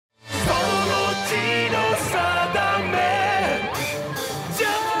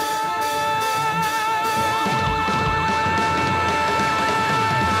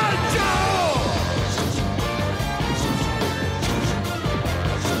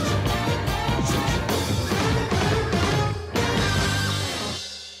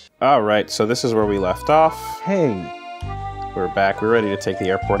All right, so this is where we left off. Hey. We're back. We're ready to take the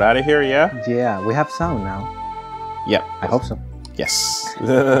airport out of here, yeah? Yeah, we have sound now. Yep. I hope so. Yes.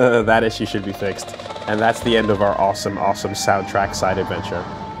 That issue should be fixed. And that's the end of our awesome, awesome soundtrack side adventure.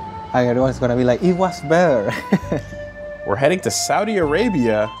 And everyone's gonna be like, it was better. We're heading to Saudi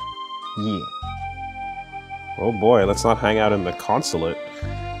Arabia. Yeah. Oh boy, let's not hang out in the consulate.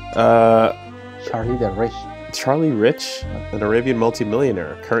 Charlie the Rich. Charlie Rich, an Arabian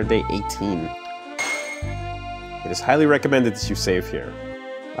multimillionaire, current day 18. It is highly recommended that you save here.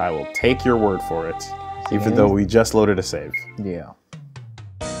 I will take your word for it, even though we just loaded a save. Yeah.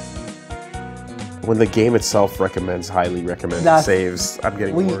 When the game itself recommends highly recommended saves, I'm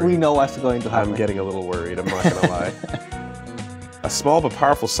getting worried. We know what's going to happen. I'm getting a little worried, I'm not gonna lie. A small but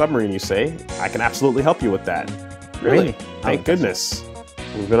powerful submarine, you say? I can absolutely help you with that. Really? Thank goodness.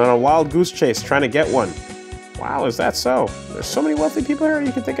 We've been on a wild goose chase trying to get one. Wow, is that so? There's so many wealthy people here,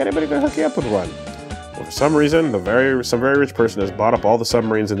 you can think anybody could hook you up with one. Well, for some reason, some very rich person has bought up all the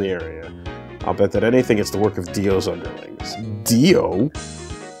submarines in the area. I'll bet that anything it's the work of Dio's underlings. Dio?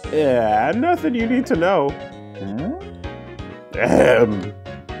 Yeah, nothing you need to know.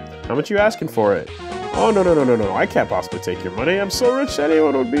 How much you asking for it? Oh, no, I can't possibly take your money. I'm so rich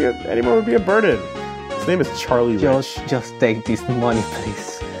anyone would be a burden. His name is Charlie Rich. Just take this money,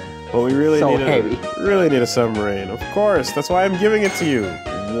 please. Well, we really need a submarine. Of course, that's why I'm giving it to you.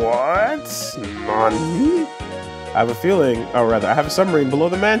 What? Money? I have a feeling, I have a submarine below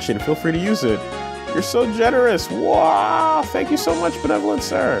the mansion. Feel free to use it. You're so generous. Wow, thank you so much, benevolent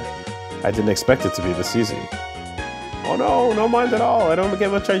sir. I didn't expect it to be this easy. Oh no mind at all. I don't get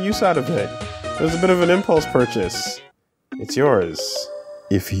much use out of it. It was a bit of an impulse purchase. It's yours.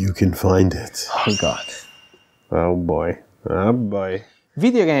 If you can find it. Oh god. Oh boy. Oh boy.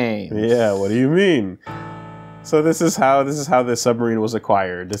 Video game. Yeah, what do you mean? So this is how the submarine was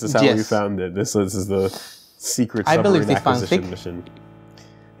acquired. This is how we found it. This is the secret submarine acquisition mission.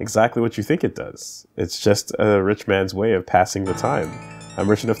 Exactly what you think it does. It's just a rich man's way of passing the time. I'm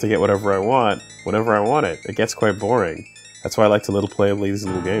rich enough to get whatever I want, whenever I want it. It gets quite boring. That's why I like to play these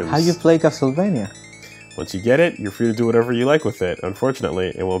little games. How you play Castlevania? Once you get it, you're free to do whatever you like with it.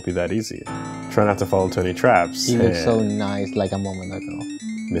 Unfortunately, it won't be that easy. Try not to fall into any traps. You look so nice like a moment ago.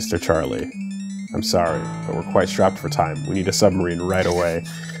 Mr. Charlie, I'm sorry, but we're quite strapped for time. We need a submarine right away.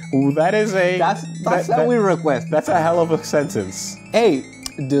 Ooh, that is a... That's a weird request. That's a hell of a sentence. Hey,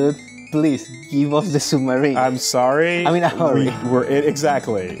 dude, please, give us the submarine. I'm sorry. I'm in a hurry.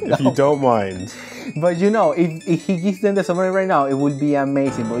 Exactly, if you don't mind. But you know, if he gives them the submarine right now, it would be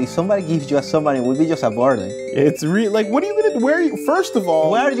amazing. But if somebody gives you a submarine, it would be just a burden. It's like, what are you gonna, where are you, first of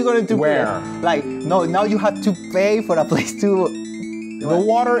all... Where are you going to Where? Like, no, now you have to pay for a place to... The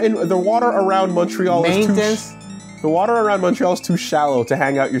water around Montreal is the water around Montreal is too shallow to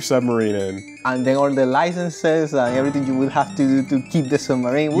hang out your submarine in. And then all the licenses and everything you will have to do to keep the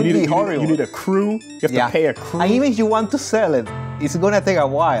submarine would be horrible. You need a crew. You have to pay a crew. And even if you want to sell it, it's gonna take a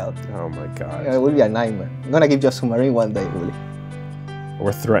while. Oh my god. Yeah, it will be a nightmare. I'm gonna give you a submarine one day, really.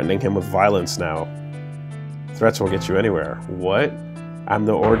 We're threatening him with violence now. Threats won't get you anywhere. What? I'm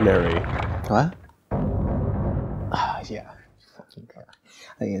no ordinary. What? Ah, yeah.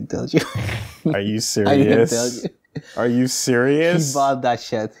 I didn't tell you. Are you serious? I didn't tell you. Are you serious? He bought that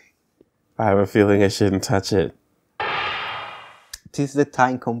shit. I have a feeling I shouldn't touch it. This is the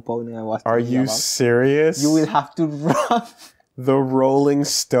time component I was talking about. Are you serious? You will have to run. The Rolling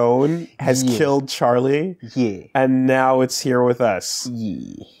Stone has killed Charlie. Yeah. And now it's here with us.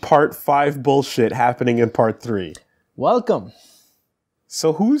 Yeah. Part 5 bullshit happening in Part 3. Welcome.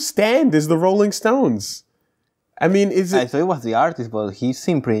 So whose stand is the Rolling Stones? I mean, is it... I thought it was the artist, but he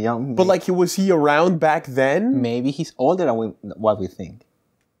seemed pretty young. But like, was he around back then? Maybe he's older than what we think.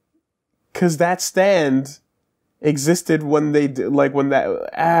 Because that stand existed when they did, like when that...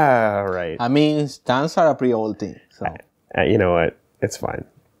 right. I mean, stands are a pretty old thing, so... you know what? It's fine.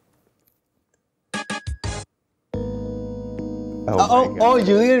 Oh,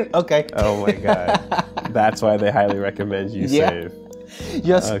 you didn't? Okay. Oh my god. That's why they highly recommend you save.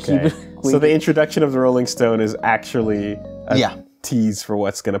 Just keep it quick. So the introduction of the Rolling Stone is actually a tease for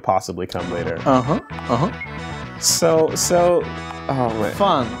what's going to possibly come later. So, oh man.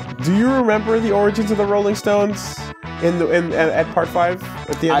 Fun. Do you remember the origins of the Rolling Stones at Part 5?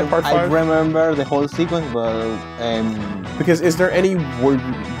 At the end of Part 5? I remember the whole sequence, but because is there any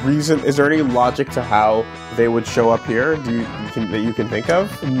reason? Is there any logic to how they would show up here? That you can think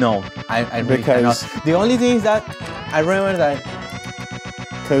of? No, I really cannot. The only thing is that I remember that.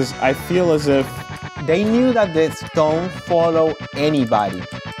 Because I feel as if they knew that the stone follow anybody.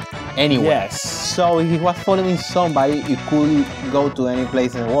 anywhere. Yes. So if he was following somebody, he could go to any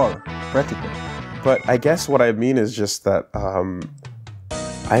place in the world, practically. But I guess what I mean is just that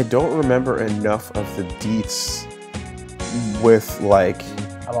I don't remember enough of the deets with like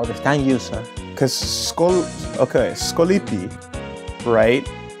About the stand user. because Skolipi, right,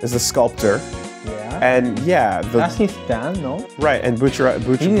 is the sculptor, Yeah. and yeah, That's his stand, no? right, and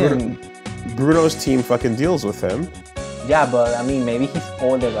Bruno's team fucking deals with him. Yeah, but I mean, maybe he's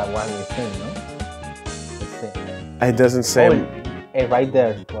older than what we think, no? Let's see. It doesn't say. Right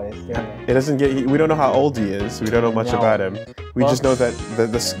there. Pues, It doesn't get. We don't know how old he is. We don't know much about him. We just know that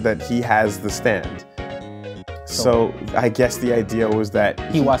that he has the stand. So I guess the idea was that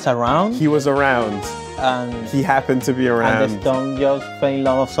he was around. He was around. And he happened to be around. And the stone just fell in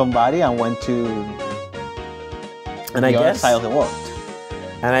love with somebody and went to the other side of the world.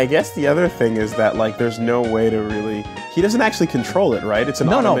 And I guess the other thing is that like there's no way to really. He doesn't actually control it, right? It's an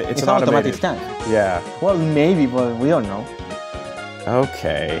it's an automatic stand. Yeah. Well, maybe, but we don't know.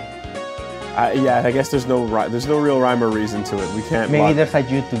 Okay. Yeah, I guess there's no real rhyme or reason to it. We can't. Maybe there's a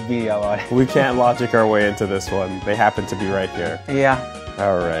YouTube video about it. We can't logic our way into this one. They happen to be right here. Yeah.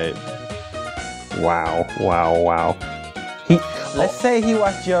 All right. Wow! Wow! Wow! Let's say he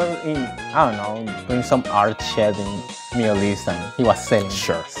was just in, I don't know, doing some art shed in Middle East and he was selling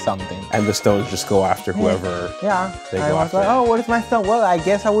something. And the stones just go after whoever. Yeah. They I go was after. like, oh, what is my stone? Well, I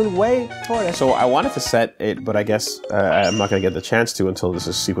guess I will wait for it. So I wanted to set it, but I guess I'm not going to get the chance to until this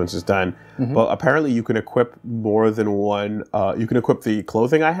sequence is done. But apparently you can equip more than one. You can equip the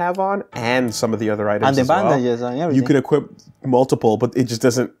clothing I have on and some of the other items and the as well. bandages and everything. You can equip multiple, but it just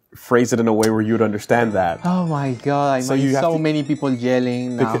doesn't phrase it in a way where you'd understand that. Oh my god! I see so many people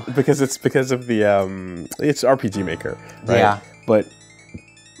yelling now. Because it's because of the it's RPG Maker, right? Yeah. But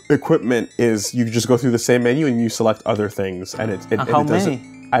equipment is you just go through the same menu and you select other things, and how many?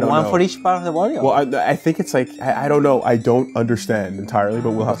 I don't know. One for each part of the body? Well, I think it's like I don't know. I don't understand entirely,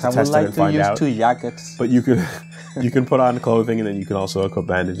 but we'll have to test it and find out. I would like to use 2 jackets. But you can put on clothing and then you can also equip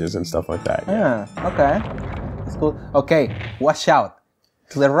bandages and stuff like that. Yeah. Okay. That's cool. Okay. Watch out.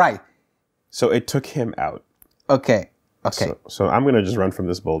 To the right. So it took him out. Okay. Okay. So I'm gonna just run from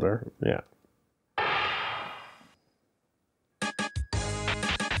this boulder. Yeah.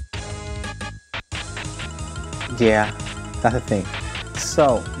 Yeah, that's the thing.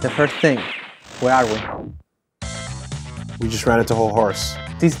 So, the first thing, where are we? We just ran into Whole Horse.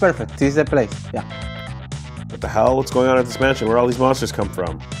 This is perfect. This is the place. Yeah. What the hell? What's going on at this mansion? Where all these monsters come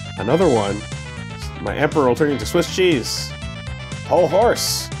from? Another one. My emperor will turn into Swiss cheese. Whole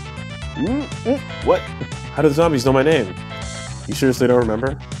Horse. What? How do the zombies know my name? You seriously don't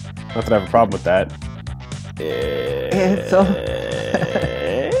remember? Not that I have a problem with that.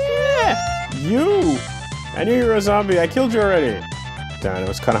 You! I knew you were a zombie. I killed you already. Darn, I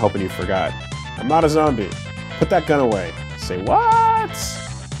was kind of hoping you forgot. I'm not a zombie. Put that gun away. Say what?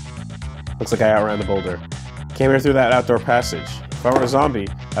 Looks like I outran the boulder. Came here through that outdoor passage. If I were a zombie,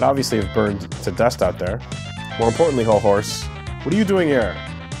 I'd obviously have burned to dust out there. More importantly, Whole Horse, what are you doing here?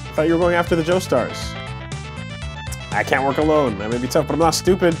 I thought you were going after the Joestars. I can't work alone. I may be tough, but I'm not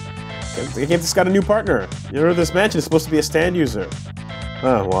stupid. I just got a new partner. You know, this mansion is supposed to be a stand user.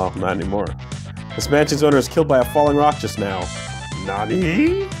 Oh, well, not anymore. This mansion's owner was killed by a falling rock just now.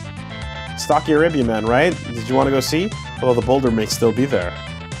 Nani? Stocky Arabian man, right? Did you want to go see? Although the boulder may still be there.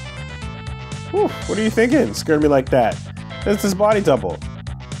 Whew, what are you thinking? Scared me like that. It's his body double.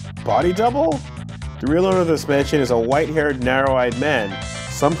 Body double? The real owner of this mansion is a white-haired, narrow-eyed man.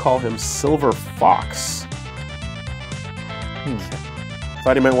 Some call him Silver Fox.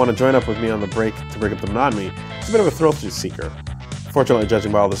 Thought he might want to join up with me on the break to break up the monotony. He's a bit of a thrill-seeker. Fortunately,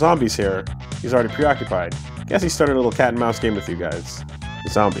 judging by all the zombies here, he's already preoccupied. Guess he started a little cat and mouse game with you guys. The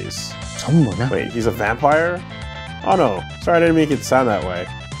zombies. Wait, he's a vampire? Oh no, sorry I didn't make it sound that way.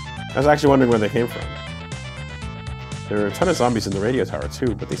 I was actually wondering where they came from. There are a ton of zombies in the radio tower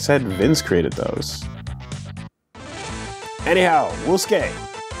too, but they said Vince created those. Anyhow, Wolski,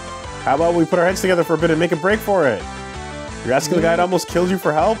 how about we put our heads together for a bit and make a break for it? You're asking the guy that almost killed you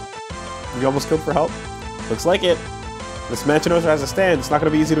for help? You almost killed for help? Looks like it. This mansion owner has a stand. It's not going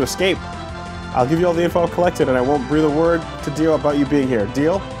to be easy to escape. I'll give you all the info I've collected, and I won't breathe a word to Dio about you being here.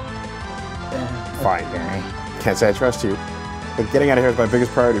 Deal? Fine. Okay. Can't say I trust you, but getting out of here is my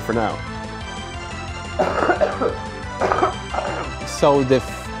biggest priority for now. So the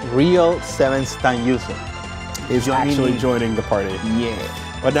real 7-stand user is actually joining the party. Yeah.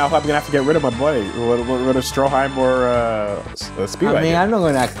 But now I'm going to have to get rid of my boy. Rid of Stroheim or Speedwagon. I mean, I'm not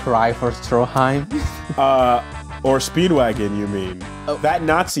going to cry for Stroheim. Or Speedwagon, you mean? Oh. That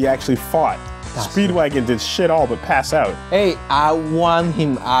Nazi actually fought. Speedwagon did shit all but pass out. Hey, I want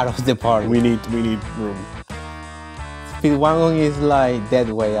him out of the party. We need room. Speedwagon is like dead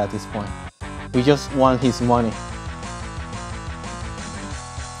weight at this point. We just want his money.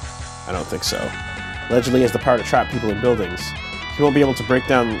 I don't think so. Allegedly, he has the power to trap people in buildings. He won't be able to break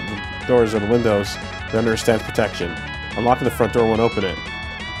down the doors or the windows. They're under his stance protection. Unlocking the front door won't open it.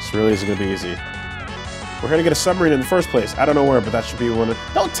 This really isn't going to be easy. We're here to get a submarine in the first place. I don't know where, but that should be one of...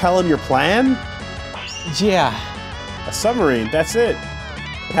 Don't tell him your plan! Yeah. A submarine, that's it.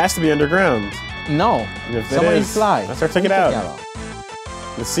 It has to be underground. No. And if Somebody fly. Let's start taking it out.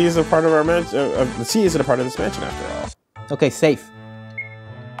 The sea is a part of our the sea isn't a part of this mansion after all. Okay, safe.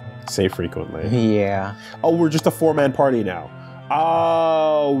 Save frequently. Yeah. Oh, we're just a 4-man party now.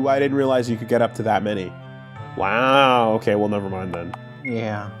 Oh, I didn't realize you could get up to that many. Wow. Okay, well, never mind then.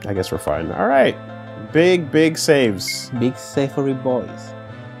 Yeah. I guess we're fine. All right. Big saves. Big savory boys.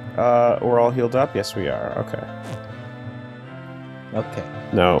 We're all healed up? Yes, we are. Okay. Okay.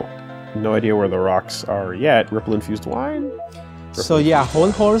 No idea where the rocks are yet. Ripple-infused wine? So yeah,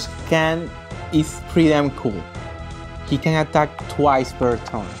 Whole Horse is pretty damn cool. He can attack twice per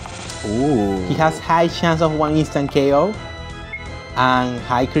turn. Ooh. He has high chance of 1 instant KO and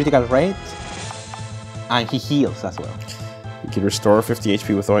high critical rate, and he heals as well. You can restore 50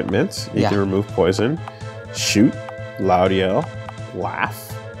 HP with ointment. You can remove poison, shoot, loud yell,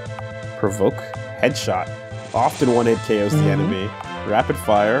 laugh, provoke, headshot. Often 1-hit KOs the enemy. Rapid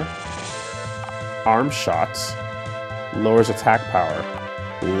fire, arm shots, lowers attack power,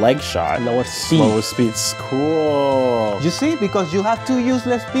 leg shot, lower speed. Slower speeds. Cool. You see, because you have 2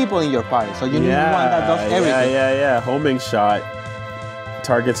 useless people in your party, so you need one that does everything. Yeah. Homing shot.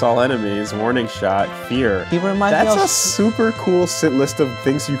 Targets all enemies. Warning shot. Fear. He reminds me That's a super cool list of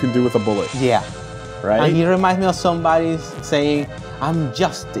things you can do with a bullet. Yeah. Right? And he reminds me of somebody saying, I'm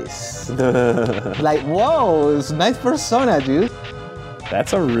justice. Like, whoa, it's a nice persona, dude.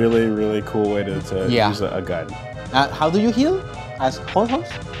 That's a really cool way to use a gun. How do you heal? As Whole Horse?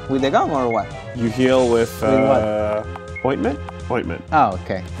 With the gun or what? You heal with ointment? Ointment. Oh,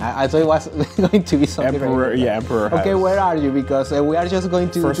 okay. I thought it was going to be something. Emperor, Emperor has. Okay, where are you? Because we are just going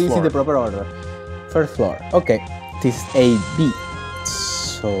to do this in the proper order. First floor. Okay. This is A, B.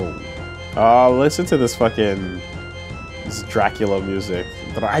 So... listen to this fucking... This Dracula music.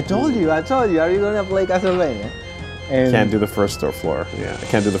 I told you. Are you going to play Castlevania? Can't do the first floor. Yeah, I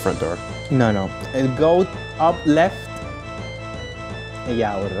can't do the front door. No. Go up left.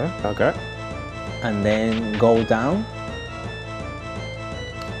 Yeah, order. Okay. And then go down.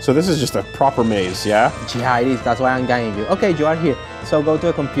 So this is just a proper maze, yeah? Yeah, it is. That's why I'm guiding you. Okay, you are here. So go to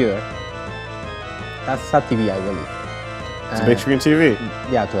a computer. That's a TV, I believe. It's a big screen TV.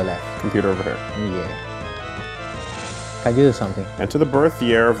 Yeah, to the left. Computer over here. Yeah. Can you do something? Enter the birth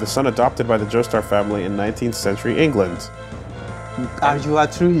year of the son adopted by the Joestar family in 19th century England. Are you a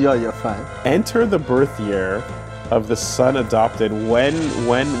true JoJo fan? Enter the birth year of the son adopted. What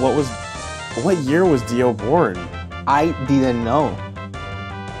year was Dio born? I didn't know.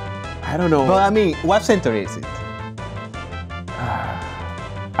 I don't know. But I mean, what century is it?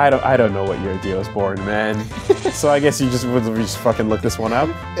 I don't know what year Dio was born, man. So I guess you just fucking look this one up.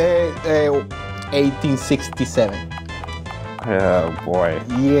 1867. Oh boy.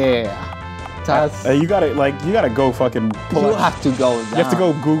 Yeah. That's. You gotta go fucking. You have to go. You have to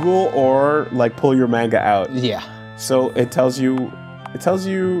go Google or like pull your manga out. Yeah. So it tells you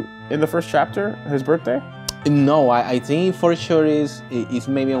in the first chapter his birthday. No, I think for sure it's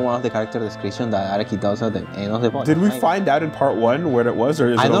maybe one of the character description that Araki does at the end of the book. Did we find out in part 1 where it was,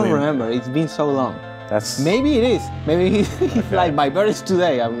 or is it I don't remember. It's been so long. Maybe it is. Maybe he's okay. Like my birthday is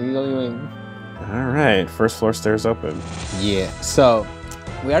today. I'm going. All right, first floor stairs open. Yeah. So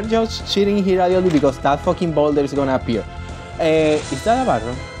we are just cheating here only because that fucking boulder is gonna appear. Is that a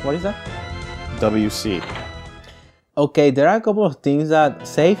bathroom? What is that? WC. Okay, there are a couple of things that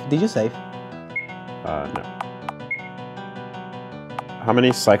save. Did you save? No. How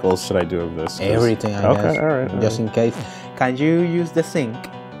many cycles should I do of this? Everything, I guess. Okay, all right. Just in case. Can you use the sink?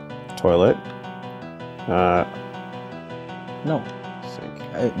 Toilet. No. Sink.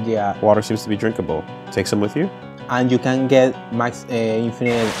 Yeah. Water seems to be drinkable. Take some with you. And you can get max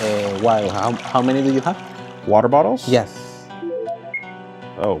infinite water. How many do you have? Water bottles? Yes.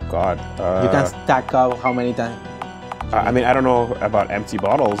 Oh God. You can stack up how many times? I mean, I don't know about empty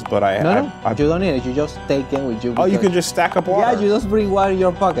bottles, but No, you don't need it. You just take them with you. Oh, you can just stack up water? Yeah, you just bring water in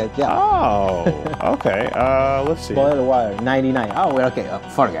your pocket. Yeah. Oh, okay. Let's see. Bottled water, 99. Oh, we're okay.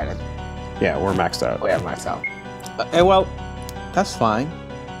 Forget it. Yeah, we're maxed out. We are maxed out. Well, that's fine.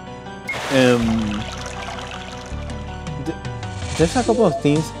 There's a couple of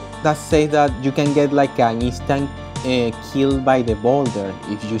things that says that you can get like an instant kill by the boulder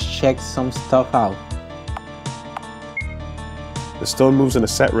if you check some stuff out. The stone moves in a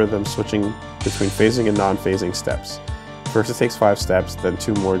set rhythm, switching between phasing and non-phasing steps. First it takes 5 steps, then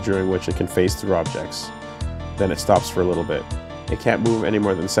 2 more, during which it can phase through objects. Then it stops for a little bit. It can't move any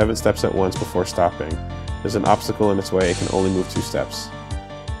more than 7 steps at once before stopping. There's an obstacle in its way, it can only move 2 steps.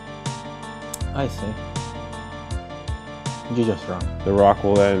 I see. You're just wrong. The rock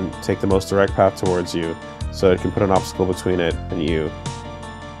will then take the most direct path towards you, so it can put an obstacle between it and you.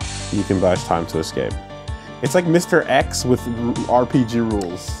 You can buy time to escape. It's like Mr. X with RPG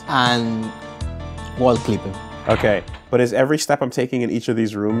rules. And wall clipping. Okay, but is every step I'm taking in each of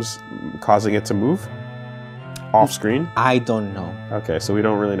these rooms causing it to move? Off screen? I don't know. Okay, so we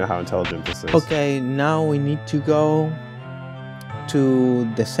don't really know how intelligent this is. Okay, now we need to go to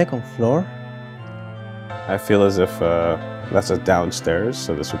the 2nd floor. I feel as if that's a downstairs,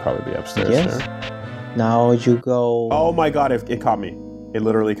 so this would probably be upstairs. Yes. There. Now you go... Oh my god, it caught me. It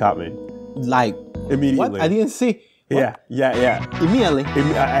literally caught me. Like... Immediately. What? I didn't see. What? Yeah. Immediately?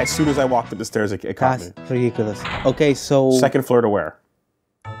 As soon as I walked up the stairs, it caught me. That's ridiculous. Okay, so... 2nd floor to where?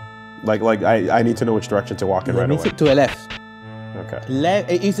 Like I need to know which direction to walk in right away. To the left. Okay.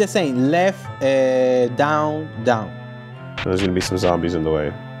 Left. It's the same. Left, down, down. There's gonna be some zombies in the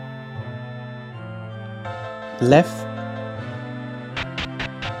way. Left.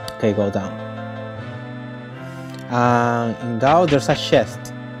 Okay, go down. And down there's a chest.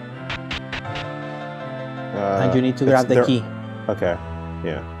 And you need to grab the key. Okay.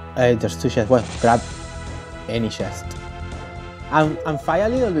 Yeah. There's 2 chests. Well, grab any chest. And fight a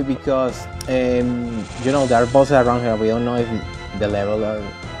little bit because you know there are bosses around here. We don't know if the level are.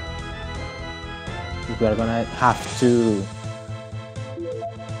 If we are gonna have to.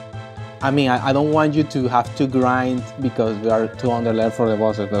 I mean, I don't want you to have to grind because we are too under level for the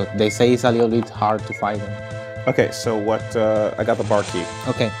bosses. But they say it's a little bit hard to fight them. Okay, so what? I got the bar key.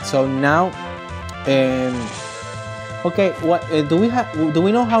 Okay, so now, okay, what do we have? Do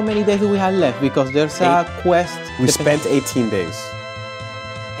we know how many days do we have left? Because there's a quest. We spent 18 days.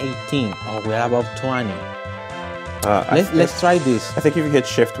 18. Oh, we're above 20. Let's try this. I think if you hit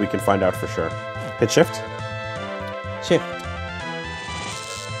shift, we can find out for sure. Hit shift. Shift.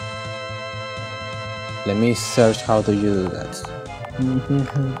 Let me search how to use that.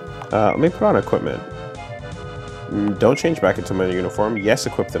 Let me put on equipment. Don't change back into my uniform. Yes,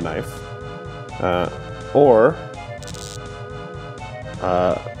 equip the knife.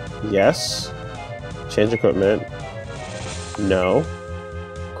 Yes. Change equipment. No.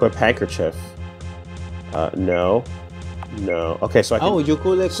 Equip handkerchief. No. No. Okay, so I can... Oh, you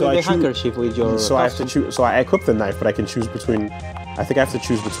could equip the handkerchief with your... So I have to choose... So I equip the knife, but I can choose between... I think I have to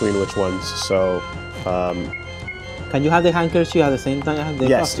choose between which ones, so... Can you have the handkerchief at the same time as the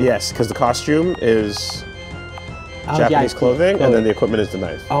costume? Yes, because the costume is Japanese clothing, and then the equipment is the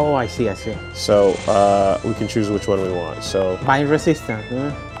knife. Oh, I see. So we can choose which one we want. So bind resistant.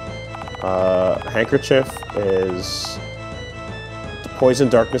 Handkerchief is poison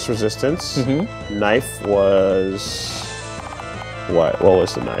darkness resistance. Knife was what? What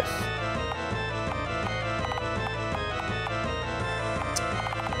was the knife?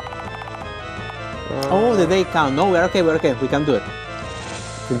 Oh, the day count. No, we're okay. We can do it.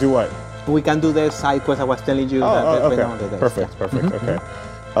 Can do what? We can do the side quest I was telling you. Okay. Perfect. Okay.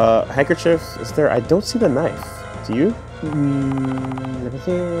 Handkerchief is there? I don't see the knife. Do you? Let me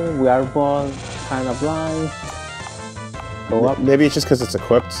see. We are both kind of blind. Go up. Maybe it's just because it's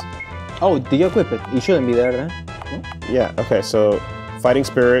equipped. Oh, did you equip it? It shouldn't be there then. Yeah. Okay. So, fighting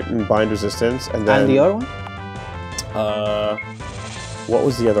spirit and bind resistance, and then. And the other one? What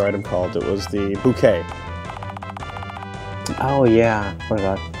was the other item called? It was the bouquet. Oh yeah,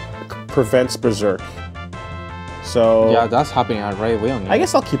 forgot. Prevents berserk. So yeah, that's happening already. We don't need I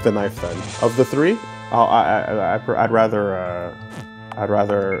guess I'll keep the knife then. Of the 3, I'd rather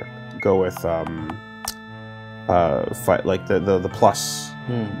go with fight like the plus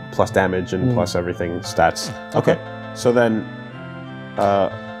damage and plus everything stats. Okay. So then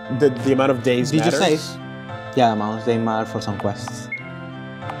the amount of days matters. Did you save? Yeah, the amount of days matter for some quests.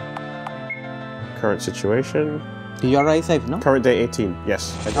 Current situation. Did you already save, no? Current day 18,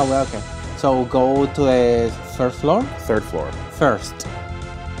 yes. Oh, well, okay. So go to the 3rd floor? 3rd floor. First.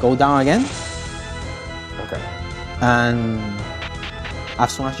 Go down again. Okay. And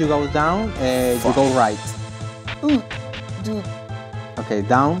as soon as you go down, you go right. Okay,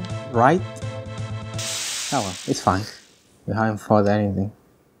 down, right. Oh well, it's fine. We haven't fought anything.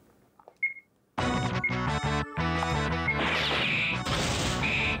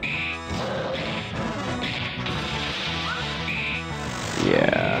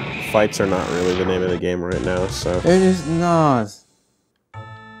 Yeah. fights are not really the name of the game right now, so... It is not.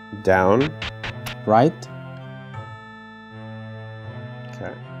 Down. Right?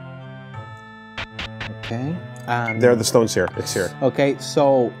 Okay. Okay. There are the stones here. It's here. Okay,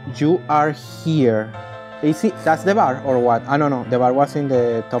 so you are here. Is it, that's the bar or what? I don't know. The bar was in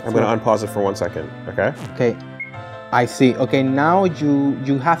the top I'm floor. going to unpause it for 1 second, okay? Okay. I see. Okay, now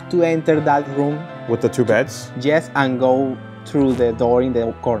you have to enter that room. With the 2 beds? Yes, and go through the door in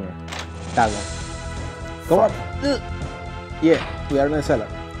the corner. That one. Go up. Yeah, we are in the cellar.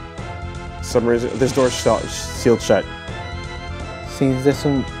 Some reason this door's sealed shut. Since the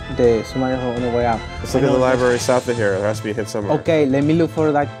summary on the way out. Let's look at the library south of here. There has to be a hint somewhere. Okay, let me look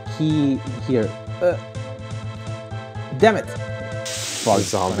for that key here. Damn it! Fuck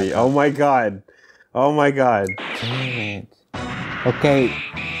zombie. Oh my god. Oh my god. Damn it. Okay.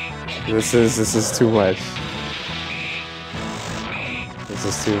 This is too much. This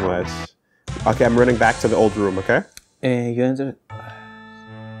is too much. Okay, I'm running back to the old room, okay? You enter.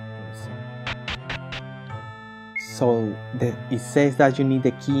 So it says that you need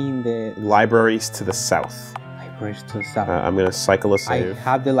the key in the libraries to the south. Libraries to the south. I'm gonna cycle a save. I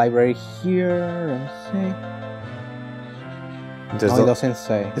have the library here. Let's see. No, it doesn't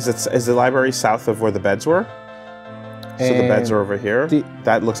say. Is the library south of where the beds were? So the beds are over here?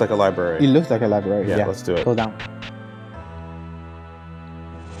 That looks like a library. It looks like a library, yeah. Let's do it. Go down.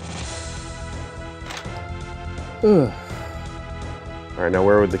 Ugh. Alright, now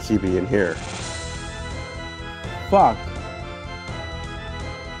where would the key be in here? Fuck.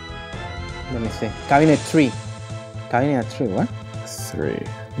 Let me see. Cabinet 3. Cabinet 3, what? 3.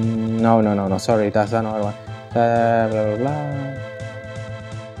 No. Sorry, that's another one. Blah, blah, blah.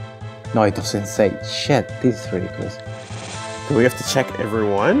 No, it doesn't say. Shit, this is ridiculous. Do we have to check every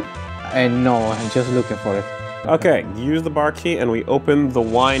one? No, I'm just looking for it. Okay, use the bar key and we open the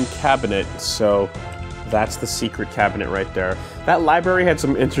wine cabinet. So that's the secret cabinet right there. That library had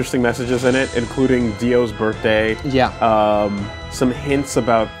some interesting messages in it, including Dio's birthday. Yeah. Some hints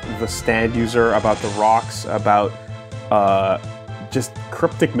about the stand user, about the rocks, about just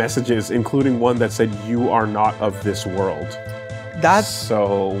cryptic messages, including one that said, "You are not of this world." That's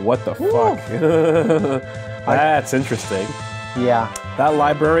so. What the fuck? That's interesting. Yeah. That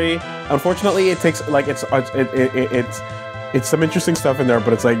library. Unfortunately, it takes like it's some interesting stuff in there,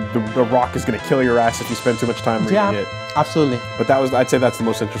 but it's like the rock is gonna kill your ass if you spend too much time reading it. Absolutely. But I'd say that's the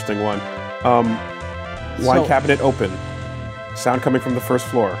most interesting one. Wine cabinet open. Sound coming from the first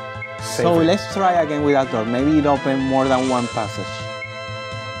floor. So let's try again with that door. Maybe it opened more than one passage.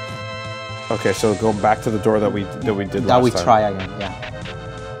 Okay, so go back to the door that we did last time. That we try again, yeah.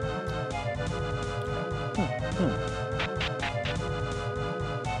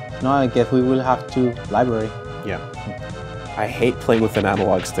 No, I guess we will have to library. Yeah. I hate playing with an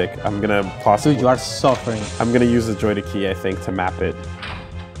analog stick. I'm gonna possibly... Dude, you are suffering. I'm gonna use the joystick key, I think, to map it.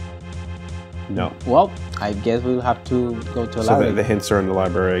 No. Well, I guess we'll have to go to a library. So the hints are in the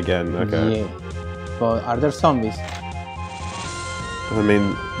library again, okay. Yeah. But are there zombies? I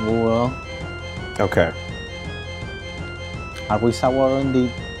mean... Well... Okay. Are we sourdough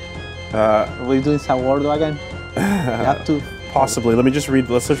indeed? Are we doing sourdough again? We have to... Possibly. Let's just read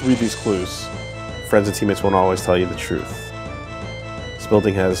these clues. Friends and teammates won't always tell you the truth. This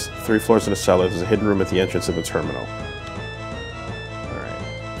building has 3 floors and a cellar. There's a hidden room at the entrance of the terminal.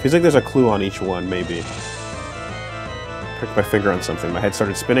 Alright. Feels like there's a clue on each one, maybe. Pricked my finger on something. My head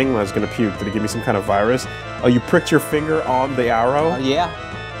started spinning. I was gonna puke. Did it give me some kind of virus? Oh, you pricked your finger on the arrow? Yeah.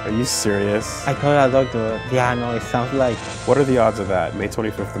 Are you serious? I called a doctor. Yeah, no, it sounds like... What are the odds of that? May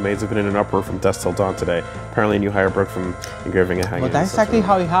 25th, the maids have been in an uproar from dusk till dawn today. Apparently a new hire broke from engraving a hanging. But that's exactly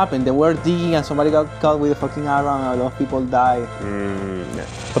how it happened. They were digging and somebody got caught with a fucking arrow and a lot of people died. Yeah.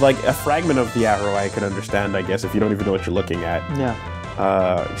 But like a fragment of the arrow I could understand, I guess, if you don't even know what you're looking at. Yeah.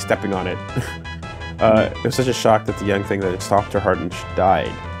 Stepping on it. It was such a shock that the young thing that had stopped her heart and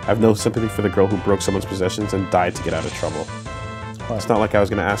died. I have no sympathy for the girl who broke someone's possessions and died to get out of trouble. It's not like I was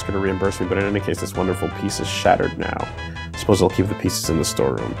going to ask her to reimburse me, but in any case, this wonderful piece is shattered now. I suppose I'll keep the pieces in the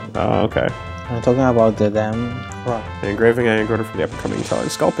storeroom. Oh, okay. I'm talking about the damn rock. An engraving I engraved from the upcoming Italian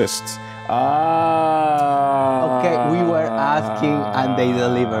sculptists. Ah. Okay, we were asking and they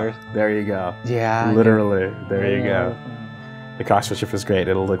delivered. There you go. Yeah. Literally. There you go. The craftsmanship is great.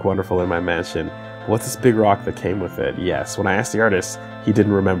 It'll look wonderful in my mansion. What's this big rock that came with it? Yes. When I asked the artist, he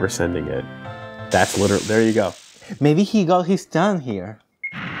didn't remember sending it. That's literally... There you go. Maybe he got his stand here.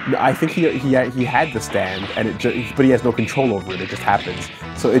 No, I think he had the stand, and but he has no control over it. It just happens.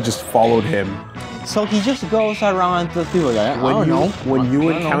 So it just followed him. So he just goes around and tells people like, when you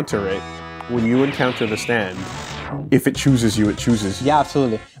encounter it, when you encounter the stand, if it chooses you, it chooses you. Yeah,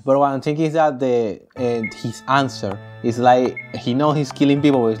 absolutely. But what I'm thinking is that his answer is like he knows he's killing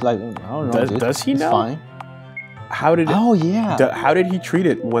people, but it's like I don't know. Does he it's know? Fine. How did? Oh yeah. How did he treat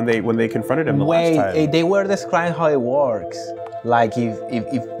it when they confronted him the last time? They were describing how it works. Like if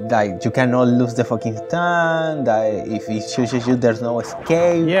like you cannot lose the fucking stand. That if he chooses you, there's no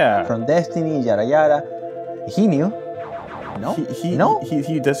escape. Yeah. From destiny, yada yada. He knew. No. No.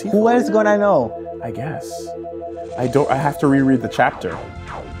 He does. He Who else gonna know? I guess. I don't. I have to reread the chapter.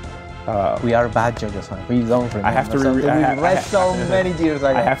 We are bad JoJo's fans. We don't remember. I have to reread. We read so many years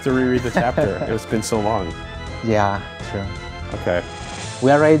ago. I have to reread the chapter. It's been so long. Yeah, true. Okay.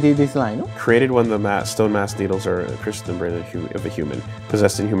 We already did this line, no? Created when the stone mass needles are a crystalline brain of a human,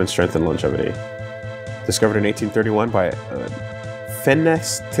 possessed in human strength and longevity. Discovered in 1831 by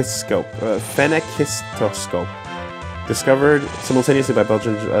phenakistoscope. Discovered simultaneously by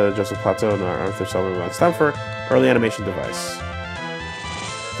Belgian Joseph Plateau and Arthur Solomon von Stamfer. Early animation device.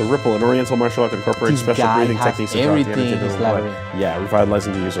 The Ripple, an oriental martial art that incorporates special breathing techniques to draw the energy into the blood. Yeah,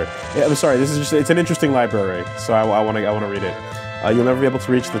 revitalizing the user. Yeah, I'm sorry, this is just, it's an interesting library, so I want to read it. You'll never be able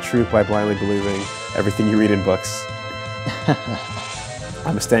to reach the truth by blindly believing everything you read in books.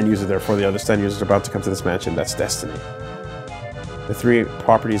 I'm a stand user, therefore the other stand users are about to come to this mansion. That's destiny. The three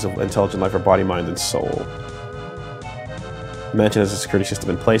properties of intelligent life are body, mind, and soul. The mansion has a security system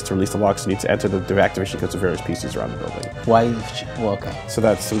in place. To release the locks, you need to enter the activation codes of various PCs around the building. Why? Well, okay. So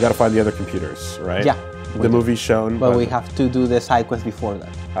we got to find the other computers, right? Yeah. The movie's shown. But we have to do the side quest before that.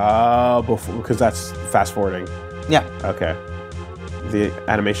 Because that's fast forwarding. Yeah. Okay. The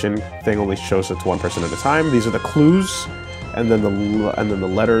animation thing only shows it to one person at a time. These are the clues, and then the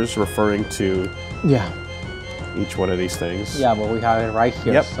letters referring to. Yeah. Each one of these things. Yeah, but we have it right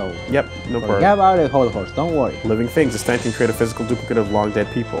here. Yep. So. Yep. No problem. Forget about it, hold horse. Don't worry. Living things. This time can create a physical duplicate of long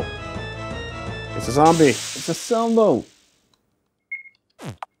dead people. It's a zombie. It's a zombie.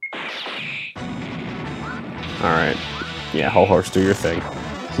 Alright. Yeah, whole horse, do your thing.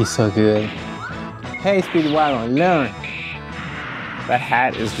 He's so good. Hey, Speedwagon, learn. That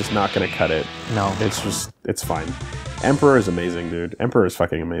hat is just not gonna cut it. No. It's fine. Emperor is amazing, dude. Emperor is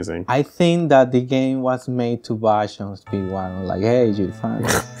fucking amazing. I think that the game was made to bash on Speedwagon. Like, hey, you fine.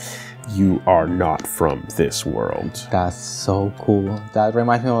 You are not from this world. That's so cool. That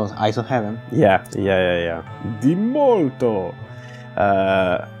reminds me of Eyes of Heaven. Yeah. Di molto.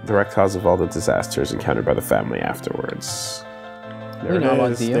 Direct cause of all the disasters encountered by the family afterwards. There it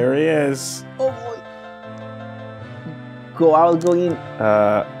is. There he is. Oh boy. Go out, go in.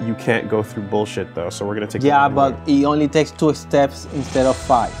 You can't go through bullshit though, so we're gonna take. Yeah, but it only takes 2 steps instead of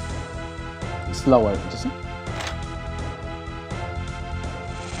 5. Slower, you see?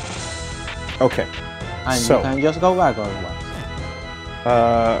 Okay. And you can just go back or what?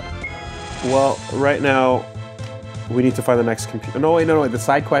 Well, right now we need to find the next computer. No, wait, no. The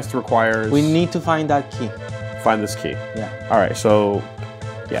side quest requires. We need to find that key. Find this key. Yeah. All right. So,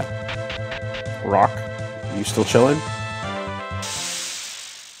 yeah. Rock, you still chilling?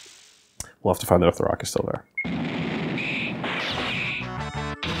 We'll have to find out if the rock is still there.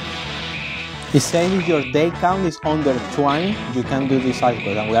 It says if your day count is under 20, you can do this side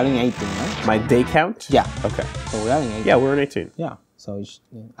quest. And we are in 18, right? My day count? Yeah. Okay. So we are in 18. Yeah, we're in 18. Yeah. So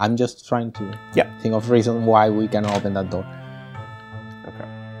I'm just trying to think of reason why we can open that door. Okay.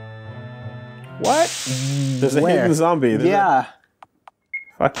 What? There's a hidden zombie. Yeah.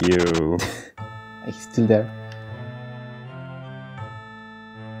 Fuck you. He's still there.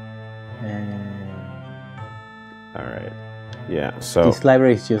 Alright. Yeah, so. This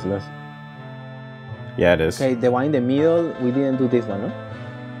library is useless. Yeah, it is. Okay, the one in the middle, we didn't do this one, no?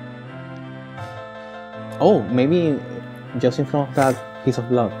 Oh, maybe just in front of that piece of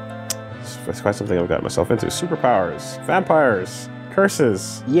blood. It's quite something I've got myself into. Superpowers, vampires,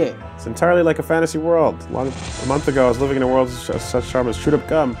 curses. Yeah. It's entirely like a fantasy world. A month ago, I was living in a world of such charm as chewed up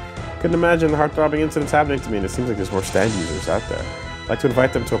gum. Couldn't imagine the heart-throbbing incidents happening to me, and it seems like there's more stand users out there. I'd like to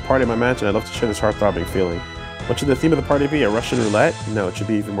invite them to a party at my mansion. I'd love to share this heart-throbbing feeling. What should the theme of the party be? A Russian roulette? No, it should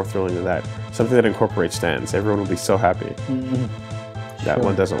be even more thrilling than that. Something that incorporates stands. Everyone will be so happy. That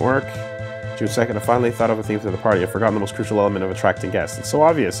one doesn't work. June 2nd, I finally thought of a theme for the party. I've forgotten the most crucial element of attracting guests. It's so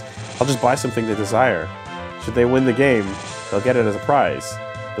obvious. I'll just buy something they desire. Should they win the game, they'll get it as a prize.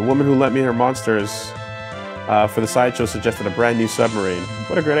 The woman who lent me her monsters for the sideshow suggested a brand new submarine.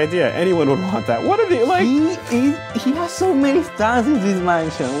 What a great idea. Anyone would want that. What are they like? He has so many stands in this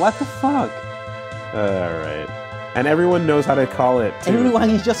mansion. What the fuck? Alright. And everyone knows how to call it, too. Everyone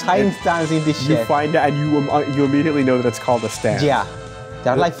is just hiding stands in this shit. You find out and you immediately know that it's called a stand. Yeah.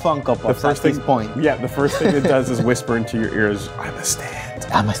 They're like Funko Pops at this point. Yeah, the first thing it does is whisper into your ears, I'm a stand.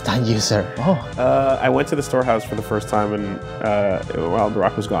 I'm a stand user. Oh. I went to the storehouse for the first time and, well, The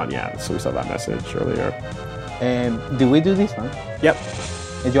Rock was gone, yeah. So we saw that message earlier. Did we do this one? Yep.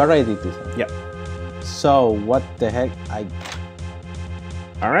 You already did this one? Yep. So, what the heck?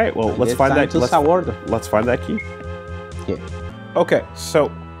 All right, well, let's find that. Let's find that key. Yeah. Okay,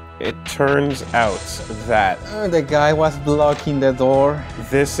 so it turns out that the guy was blocking the door.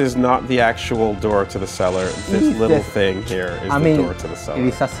 This is not the actual door to the cellar. This little thing here is the door to the cellar. It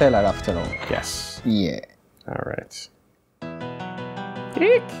is a cellar after all. Yes. Yeah. All right.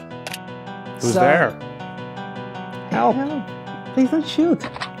 Eek. Who's there? Help. Please don't shoot.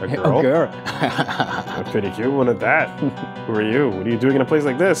 A girl? A girl. A pretty cute one at that. Who are you? What are you doing in a place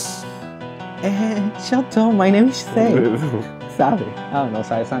like this? Shut up, my name is Say. Sorry. I don't know,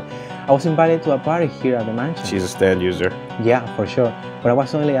 sorry. I was invited to a party here at the mansion. She's a stand user. Yeah, for sure. But I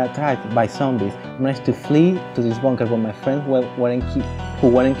was only attacked by zombies. I managed to flee to this bunker, but my friends who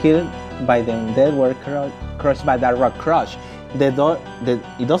weren't killed by the undead were crushed by that rock crush. The door,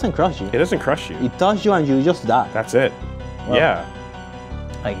 it doesn't crush you. It doesn't crush you. It touches you and you just die. That's it. Well, yeah.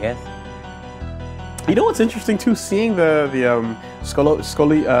 I guess. You know what's interesting too? Seeing the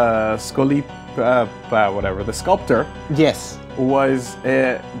whatever, the sculptor. Yes. Was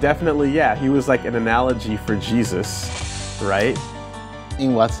definitely, yeah, he was like an analogy for Jesus, right?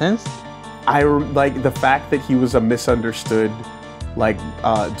 In what sense? I like the fact that he was a misunderstood like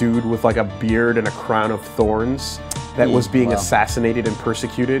dude with like a beard and a crown of thorns that was being assassinated and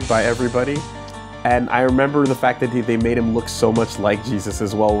persecuted by everybody. And I remember the fact that they made him look so much like Jesus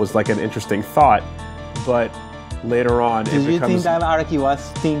as well was like an interesting thought. But later on, do you think that Araki was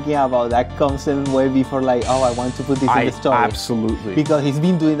thinking about that concept way before, like, oh, I want to put this in the story? Absolutely. Because he's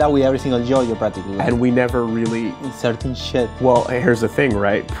been doing that with every single JoJo practically. And we never really... inserting shit. Well, here's the thing,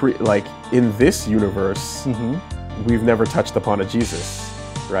 right? Like, in this universe, we've never touched upon a Jesus,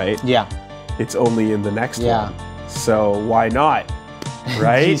 right? Yeah. It's only in the next one. So why not,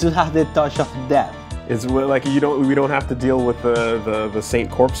 right? Jesus has the touch of death. It's like we don't have to deal with the Saint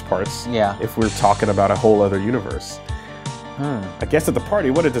Corpse parts. Yeah. If we're talking about a whole other universe. I guess at the party,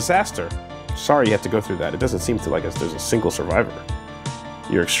 what a disaster. Sorry you have to go through that. It doesn't seem to like us there's a single survivor.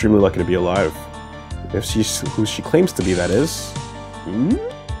 You're extremely lucky to be alive. If she's who she claims to be, that is. When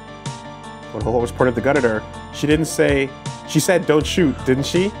Holo was pointing the gun at her, she didn't say. She said, "Don't shoot," didn't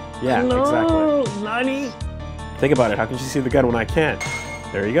she? Yeah, exactly. Nani? Think about it. How can she see the gun when I can't?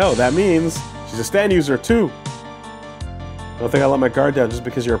 There you go. That means she's a stand user too. Don't think I let my guard down just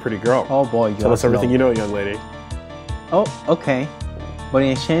because you're a pretty girl. Oh boy, tell us everything you know, young lady. Oh, okay. But in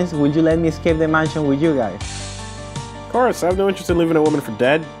exchange, will you let me escape the mansion with you guys? Of course. I have no interest in leaving a woman for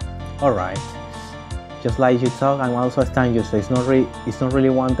dead. All right. Just like you talk, I'm also a stand user. It's not really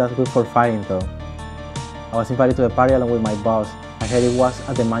one that's good for fighting though. I was invited to a party along with my boss. I heard it was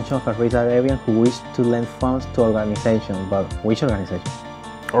at the mansion of a rich Arabian who wished to lend funds to organization, but which organization?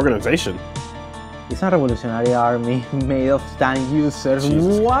 Organization? It's a revolutionary army made of stand users.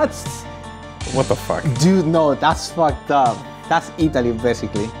 Jesus what? What the fuck? Dude, no, that's fucked up. That's Italy,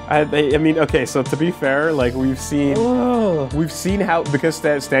 basically. I mean, okay, so to be fair, like we've seen how, because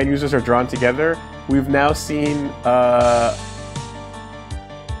stand users are drawn together, we've now seen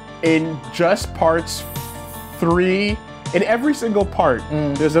in just parts 3, in every single part,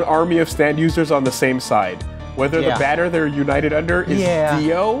 there's an army of stand users on the same side. Whether the banner they're united under is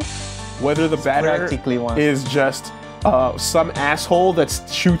Dio, whether the banner is just some asshole that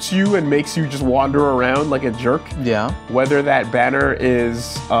shoots you and makes you just wander around like a jerk. Yeah. Whether that banner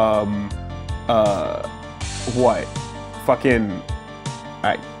is what? Fucking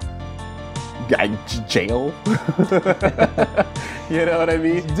jail. You know what I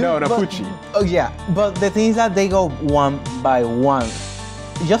mean? Dude, no, Napucci. Oh yeah, but the thing is that they go one by one.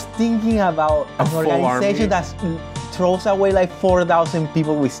 Just thinking about an organization that throws away like 4,000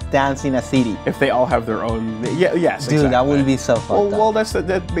 people with stands in a city. If they all have their own, yes, dude, exactly. That would be so fucked up. Well, that's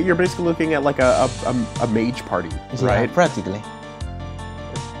you're basically looking at like a mage party, right? Yeah, practically.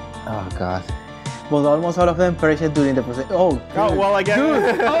 Oh god. Well, almost all of them perished during the process. Oh, dude. Oh, well, I guess.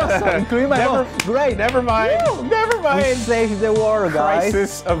 Dude, awesome. Including my boss. Great. Never mind. Woo. Never mind. We saved the war, guys.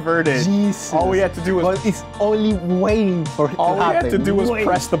 Crisis averted. Jesus. All we had to do was... But it's only waiting for it to happen. All we had to do was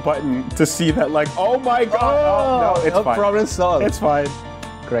press the button to see that, like, oh my god. Oh, no, it's fine. Problem solved. It's fine.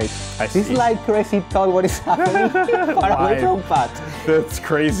 Great. This is like crazy talk. What is happening? Far away from Pat. That's the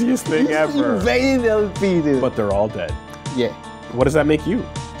craziest thing ever. Invading the LP, dude. But they're all dead. Yeah. What does that make you?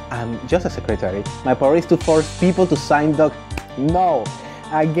 I'm just a secretary. My power is to force people to sign No.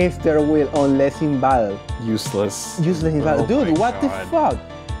 against their will unless in battle. Useless. Useless in battle. Dude, what the fuck?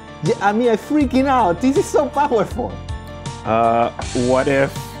 Yeah, I mean, I'm freaking out. This is so powerful. What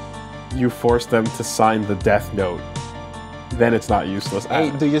if you force them to sign the death note? Then it's not useless.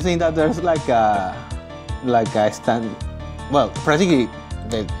 Hey, do you think that there's like a stand? Well, practically,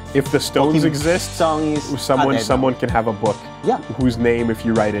 if the stones exist, someone can have a book. Yeah. Whose name, if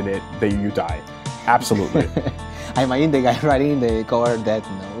you write in it, you die. Absolutely. I imagine the guy writing in the cover death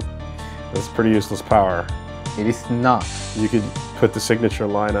note. That's pretty useless power. It is not. You could put the signature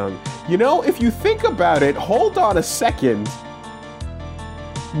line on. You know, if you think about it, hold on a second.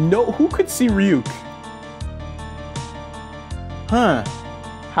 No, who could see Ryuk? Huh?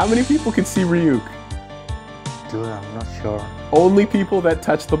 How many people can see Ryuk? Dude, I'm not sure. Only people that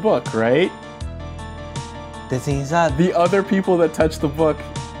touch the book, right? The thing is that the other people that touch the book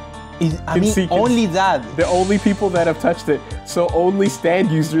only that. The only people that have touched it. So only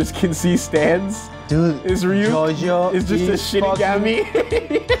stand users can see stands. Dude, is Ryuk JoJo is just a Shinigami?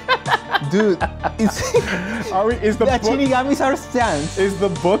 Dude, the Shinigamis are stands. Is the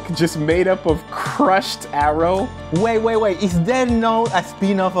book just made up of crushed arrow? Wait. Is there no a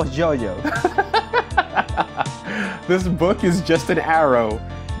spin-off of JoJo? This book is just an arrow.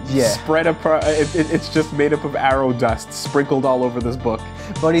 Yeah. Spread apart. It's just made up of arrow dust sprinkled all over this book.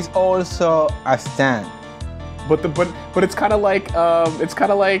 But it's also a stand. But it's kind of like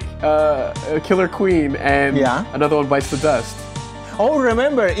Killer Queen and another one bites the dust. Oh,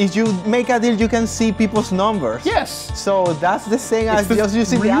 remember, if you make a deal, you can see people's numbers. Yes. So that's the same as just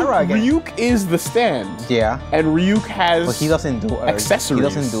using the arrow again. Ryuk is the stand. Yeah. And Ryuk has. But he doesn't do accessories. He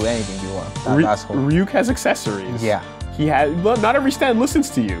doesn't do anything you want. Ryuk has accessories. Yeah. He has. Well, not every stand listens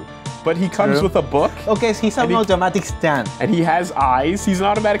to you, but he comes with a book. Okay, so he's an automatic stand. And he has eyes. He's an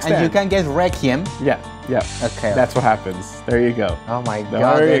automatic stand. And you can get Requiem. Yeah. Okay. That's what happens. There you go. Oh my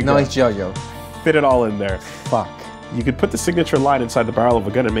god. No, it's JoJo. Fit it all in there. Fuck. You could put the signature line inside the barrel of a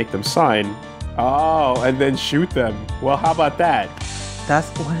gun and make them sign. Oh, and then shoot them. Well, how about that? That's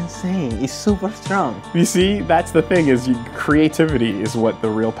what I'm saying. It's super strong. You see, that's the thing, is creativity is what the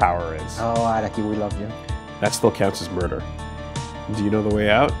real power is. Oh, Araki, we love you. That still counts as murder. Do you know the way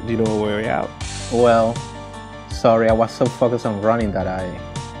out? Do you know the way out? Well, sorry, I was so focused on running that I...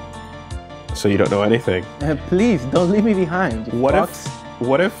 So you don't know anything? Please, don't leave me behind. What if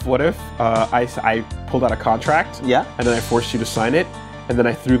I pulled out a contract? Yeah. And then I forced you to sign it, and then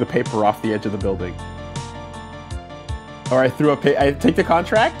I threw the paper off the edge of the building. Or I take the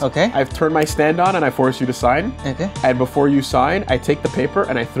contract. Okay. I've turned my stand on and I force you to sign. Okay. And before you sign, I take the paper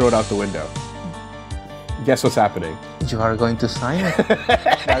and I throw it out the window. Guess what's happening? You are going to sign it. You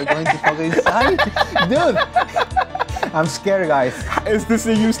are going to fucking sign it. Dude, I'm scared, guys. Is this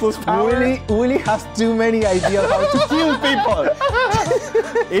a useless power? Willie has too many ideas how to kill people.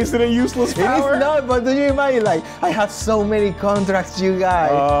 Is it a useless power? It is not, but do you imagine, like, I have so many contracts, you guys.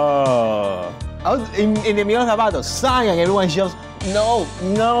 Oh. I was in the middle of the battle, sign, and everyone's just, no.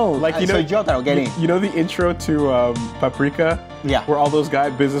 Like, you know, Jotaro getting. You know the intro to Paprika? Yeah. Where all those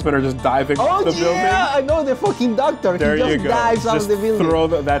businessmen are just diving off the building? Yeah, I know, the fucking doctor. There he just dives out of the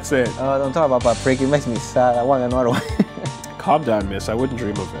building. That's it. Oh, don't talk about Paprika. It makes me sad. I want another one. Calm down, miss. I wouldn't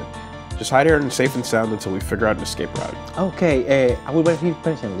dream of it. Just hide here and safe and sound until we figure out an escape route. Okay, I will wait here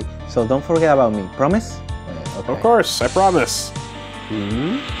patiently. So don't forget about me. Promise? Okay. Of course, I promise.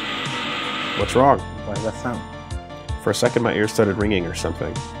 What's wrong? What is that sound? For a second, my ears started ringing or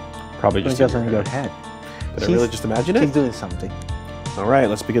something. Probably just in your head. Did I really just imagine it? She's doing something. All right,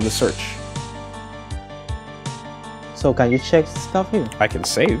 let's begin the search. So can you check stuff here? I can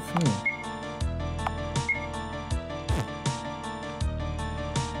save.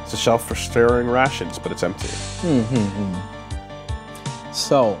 It's a shelf for storing rations, but it's empty.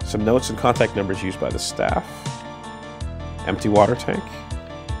 So some notes and contact numbers used by the staff. Empty water tank.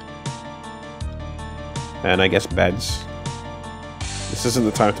 And I guess beds. This isn't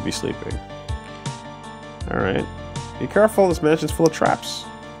the time to be sleeping. Alright. Be careful, this mansion's full of traps.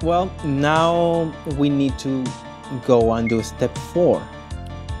 Well, now we need to go and do step 4.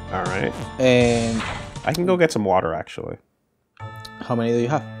 Alright. And I can go get some water, actually. How many do you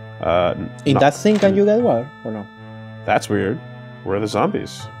have? In that sink, can you get water or no? That's weird. Where are the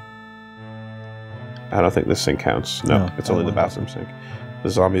zombies? I don't think this sink counts. No, it's only the bathroom sink. The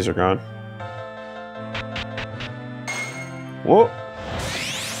zombies are gone. Whoa!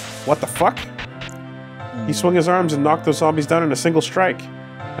 What the fuck? He swung his arms and knocked those zombies down in a single strike.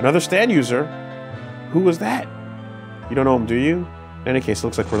 Another stand user? Who was that? You don't know him, do you? In any case, it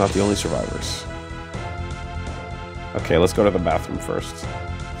looks like we're not the only survivors. Okay, let's go to the bathroom first.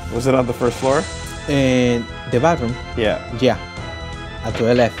 Was it on the first floor? In the bathroom? Yeah. Yeah. to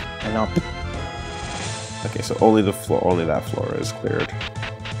the left, and now. Okay, so only the floor, only that floor is cleared.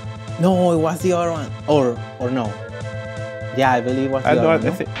 No, it was the other one. Or no. Yeah, I believe it was the other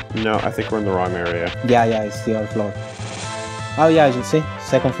one. No, I think we're in the wrong area. Yeah, it's the other floor. Oh yeah, you see,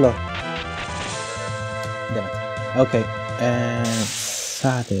 second floor. Damn it. Okay, and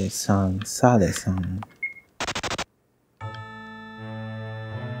Sade-san.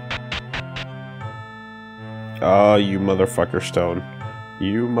 Oh, you motherfucker, Stone.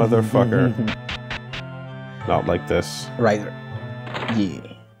 You motherfucker. Not like this. Right. Yeah.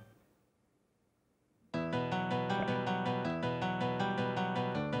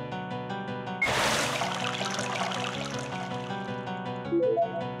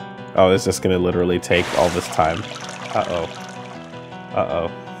 Oh, is this gonna literally take all this time? Uh-oh.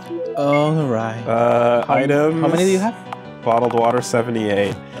 Uh-oh. Alright. Items. How many do you have? Bottled water,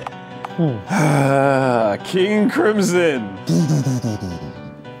 78. King Crimson.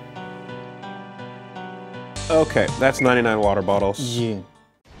 Okay, that's 99 water bottles. Yeah.